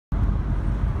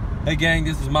Hey gang,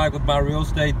 this is Mike with my real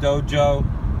estate dojo,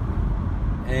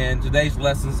 and today's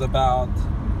lesson is about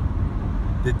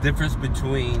the difference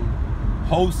between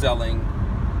wholesaling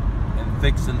and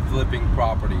fix and flipping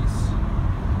properties.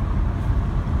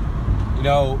 You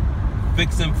know,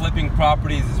 fix and flipping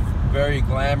properties is very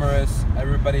glamorous.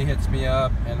 Everybody hits me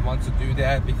up and wants to do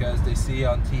that because they see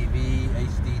on TV,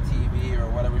 HD TV, or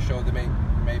whatever show they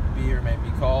may be or may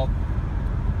be called.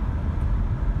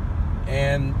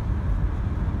 And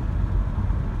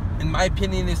in my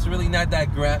opinion, it's really not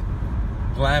that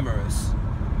glamorous,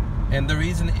 and the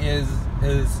reason is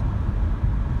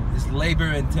labor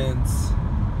intense.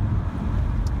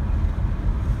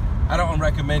 I don't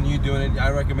recommend you doing it. I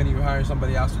recommend you hiring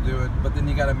somebody else to do it, but then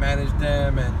you got to manage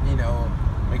them and, you know,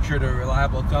 make sure they're a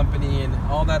reliable company and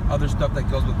all that other stuff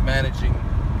that goes with managing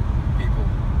people.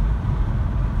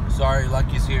 Sorry,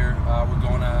 Lucky's here. We're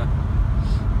going to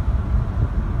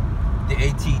the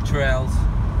AT trails.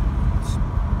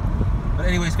 But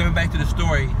anyways, coming back to the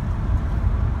story,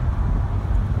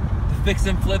 the fix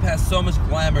and flip has so much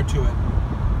glamour to it.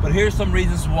 But here's some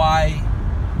reasons why,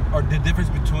 or the difference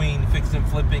between fix and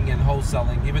flipping and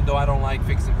wholesaling, even though I don't like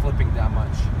fix and flipping that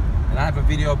much. And I have a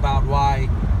video about why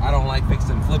I don't like fix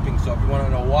and flipping, so if you want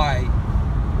to know why,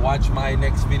 watch my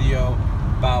next video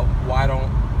about why I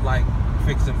don't like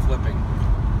fix and flipping.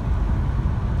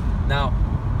 Now,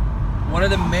 one of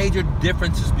the major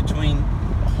differences between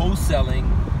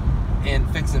wholesaling and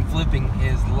fix and flipping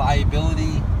is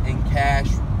liability and cash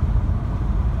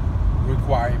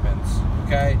requirements.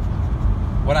 Okay,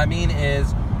 what I mean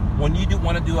is, when you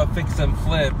want to do a fix and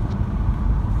flip,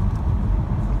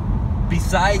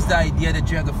 besides the idea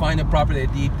that you have to find a property at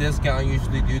a deep discount,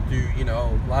 usually due to, you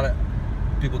know, a lot of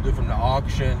people do it from the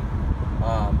auction,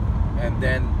 and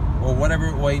then, or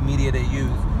whatever way media they use,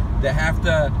 they have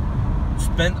to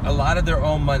spend a lot of their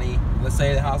own money. Let's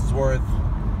say the house is worth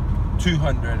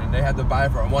 $200 and they had to buy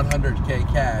it for $100K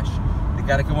cash. They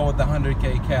got to come up with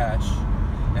 $100K cash.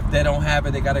 If they don't have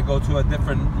it, they got to go to a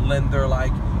different lender,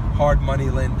 like hard money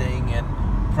lending and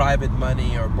private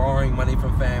money, or borrowing money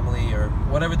from family, or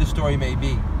whatever the story may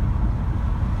be.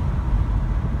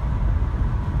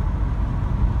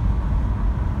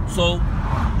 So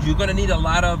you're going to need a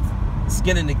lot of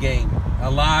skin in the game, a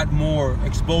lot more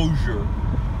exposure.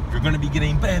 You're going to be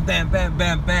getting bam, bam, bam,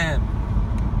 bam, bam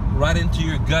right into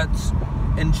your guts,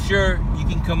 and sure, you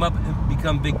can come up and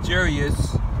become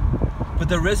victorious, but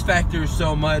the risk factor is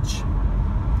so much,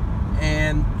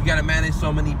 and you got to manage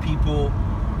so many people.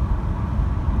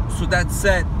 So that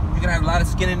said, you're gonna have a lot of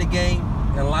skin in the game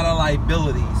and a lot of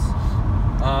liabilities,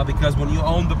 because when you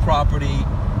own the property,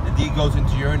 the deed goes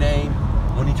into your name.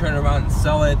 When you turn around and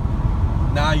sell it,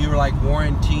 now you're like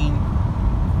warranting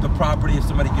the property. If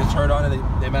somebody gets hurt on it,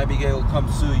 they might be able to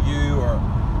come sue you, or,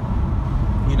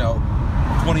 you know,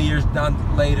 20 years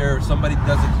down later, somebody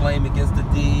does a claim against the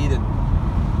deed, and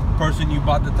the person you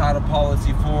bought the title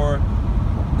policy for,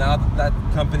 now that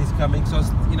company's coming. So it's,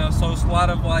 you know, so it's a lot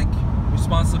of like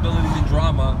responsibilities and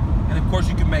drama. And of course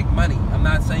you can make money. I'm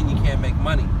not saying you can't make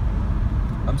money.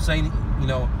 I'm saying, you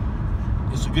know,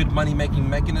 it's a good money making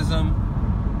mechanism.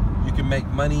 You can make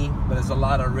money, but there's a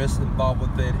lot of risk involved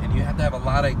with it, and you have to have a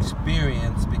lot of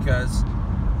experience, because,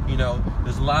 you know,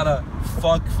 there's a lot of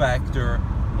fuck factor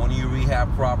when you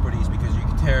rehab properties, because you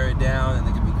can tear it down and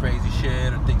there could be crazy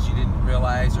shit, or things you didn't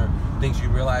realize, or things you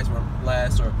realized were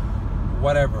less, or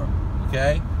whatever.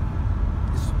 Okay,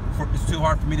 it's too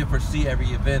hard for me to foresee every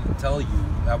event and tell you.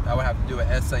 I would have to do an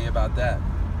essay about that.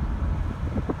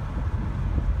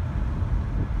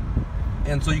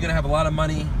 And so you're gonna have a lot of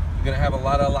money, you're gonna have a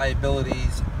lot of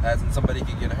liabilities, as in somebody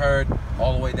could get hurt,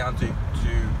 all the way down to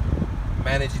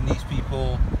managing these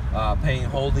people, paying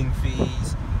holding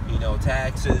fees, you know,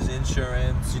 taxes,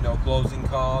 insurance, you know, closing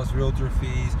costs, realtor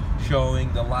fees,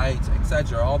 showing the lights,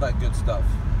 etc., all that good stuff.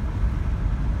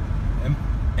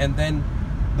 And then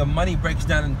the money breaks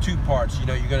down in two parts. You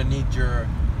know, you're going to need your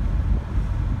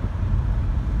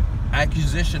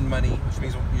acquisition money, which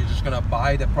means you're just going to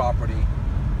buy the property.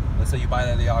 Let's say you buy it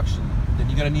at the auction. Then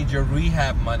you're going to need your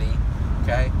rehab money,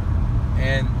 okay?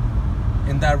 And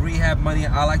in that rehab money,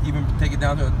 I like to even take it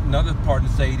down to another part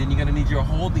and say, then you're going to need your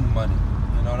holding money.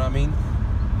 You know what I mean?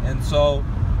 And so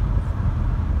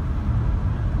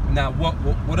now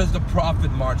what is the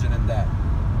profit margin in that?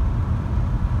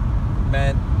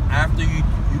 Man, after you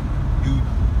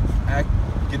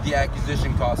get the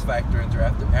acquisition cost factor into,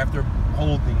 after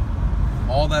holding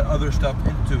all that other stuff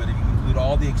into it, if you include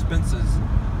all the expenses,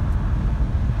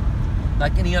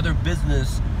 like any other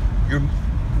business, you're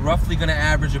roughly going to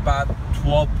average about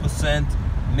 12%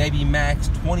 maybe max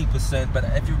 20%, but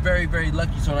if you're very, very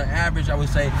lucky, so on average, I would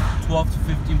say 12 to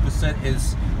 15%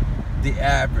 is the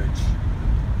average.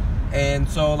 And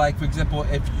so, like, for example,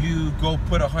 if you go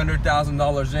put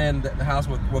 $100,000 in the house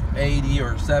with 80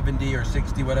 or 70 or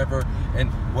 60, whatever, and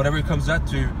whatever it comes up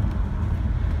to,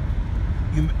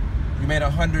 you made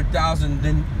 $100,000,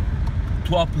 then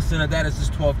 12% of that is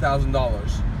just $12,000.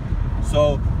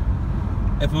 So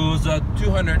if it was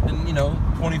 200, then, you know,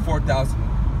 24,000.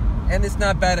 And it's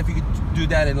not bad if you could do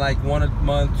that in like 1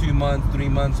 month, 2 months, 3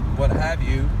 months, what have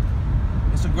you.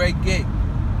 It's a great gig.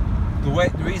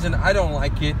 The reason I don't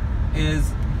like it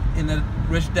is in the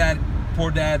Rich Dad,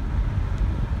 Poor Dad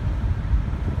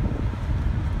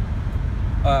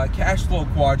cash flow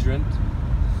quadrant,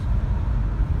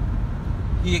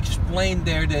 he explained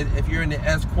there that if you're in the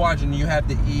S quadrant, you have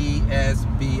the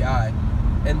ESBI.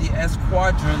 And the S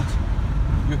quadrant,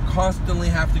 you constantly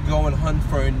have to go and hunt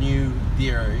for a new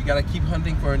deer. You gotta keep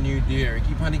hunting for a new deer,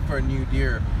 keep hunting for a new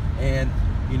deer. And,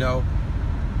 you know,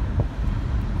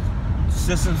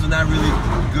 systems are not really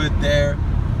good there.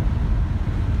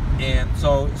 And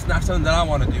so it's not something that I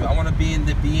want to do. I want to be in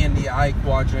the I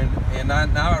quadrant, and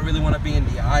now I really want to be in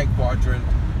the I quadrant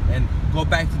and go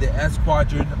back to the S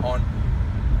quadrant on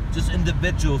just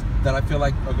individuals that I feel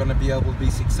like are going to be able to be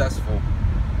successful.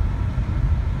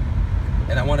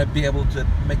 And I want to be able to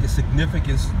make a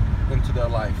significance into their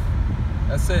life.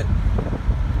 That's it.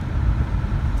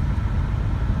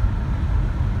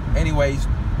 Anyways,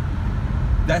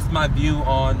 that's my view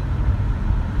on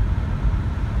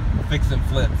fix and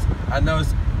flips. I know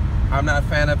I'm not a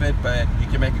fan of it, but you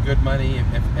can make a good money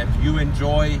if you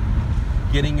enjoy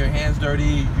getting your hands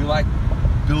dirty, you like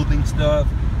building stuff,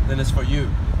 then it's for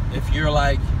you. If you're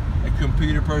like a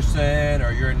computer person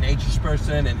or you're a nature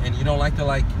person and you don't like to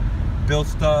like build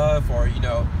stuff, or you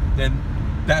know, then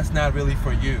that's not really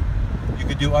for you. You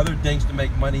could do other things to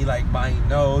make money, like buying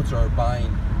notes or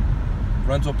buying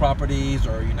rental properties,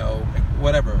 or you know,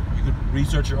 whatever. You could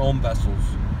research your own vessels,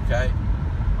 okay?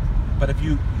 But if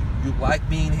you like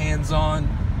being hands-on,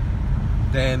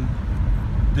 then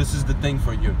this is the thing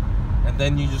for you. And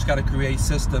then you just got to create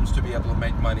systems to be able to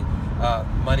make money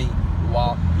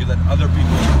while you let other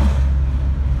people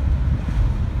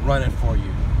run it for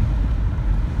you.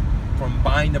 From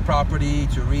buying the property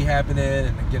to rehabbing it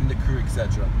and getting the crew,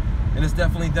 etc. And it's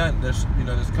definitely done. There's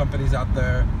companies out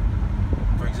there,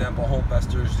 for example, Home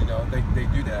Investors, you know, they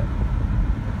do that.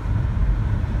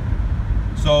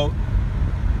 So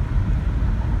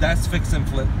that's fix and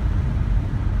flip.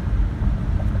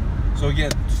 So again,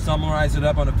 to summarize it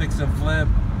up on a fix and flip,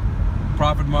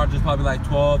 profit margin is probably like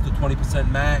 12 to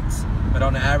 20% max, but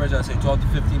on the average, I'd say 12 to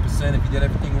 15% if you did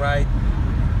everything right.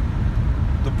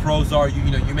 The pros are, you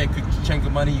know, you make a chunk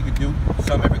of money. You could do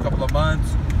some every couple of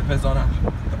months. Depends on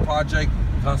the project.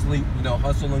 Constantly, you know,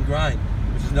 hustle and grind,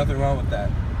 which is nothing wrong with that.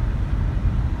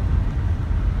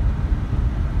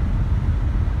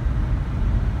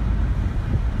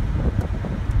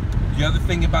 The other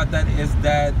thing about that is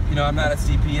that, you know, I'm not a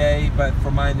CPA, but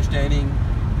from my understanding,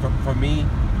 for me,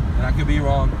 and I could be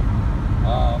wrong,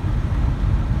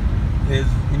 is,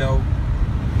 you know,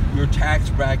 your tax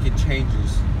bracket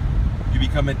changes. You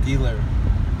become a dealer.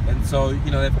 And so,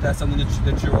 you know, if that's something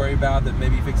that you're worried about, that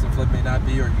maybe fix and flip may not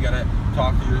be, or you gotta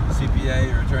talk to your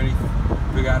CPA or attorney,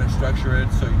 figure out how to structure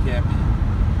it so you can't be.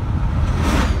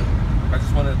 I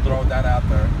just wanted to throw that out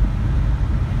there.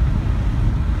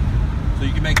 So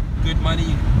you can make good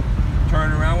money,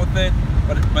 turn around with it,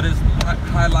 but it's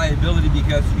high liability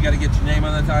because you got to get your name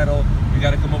on the title, you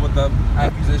got to come up with the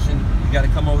acquisition, you got to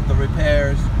come up with the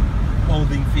repairs,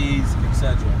 holding fees,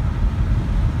 etc.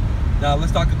 Now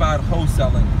let's talk about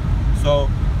wholesaling. So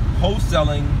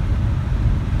wholesaling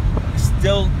is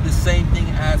still the same thing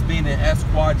as being an S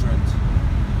quadrant,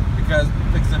 because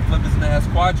fix and flip is in the S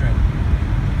quadrant.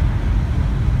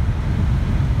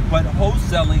 But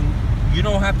wholesaling, you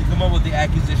don't have to come up with the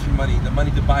acquisition money, the money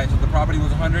to buy it. So if the property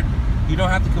was 100, you don't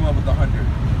have to come up with 100.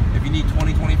 If you need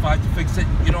 20, 25 to fix it,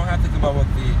 you don't have to come up with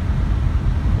the,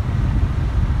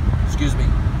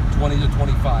 20 to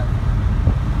 25.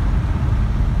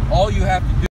 All you have to do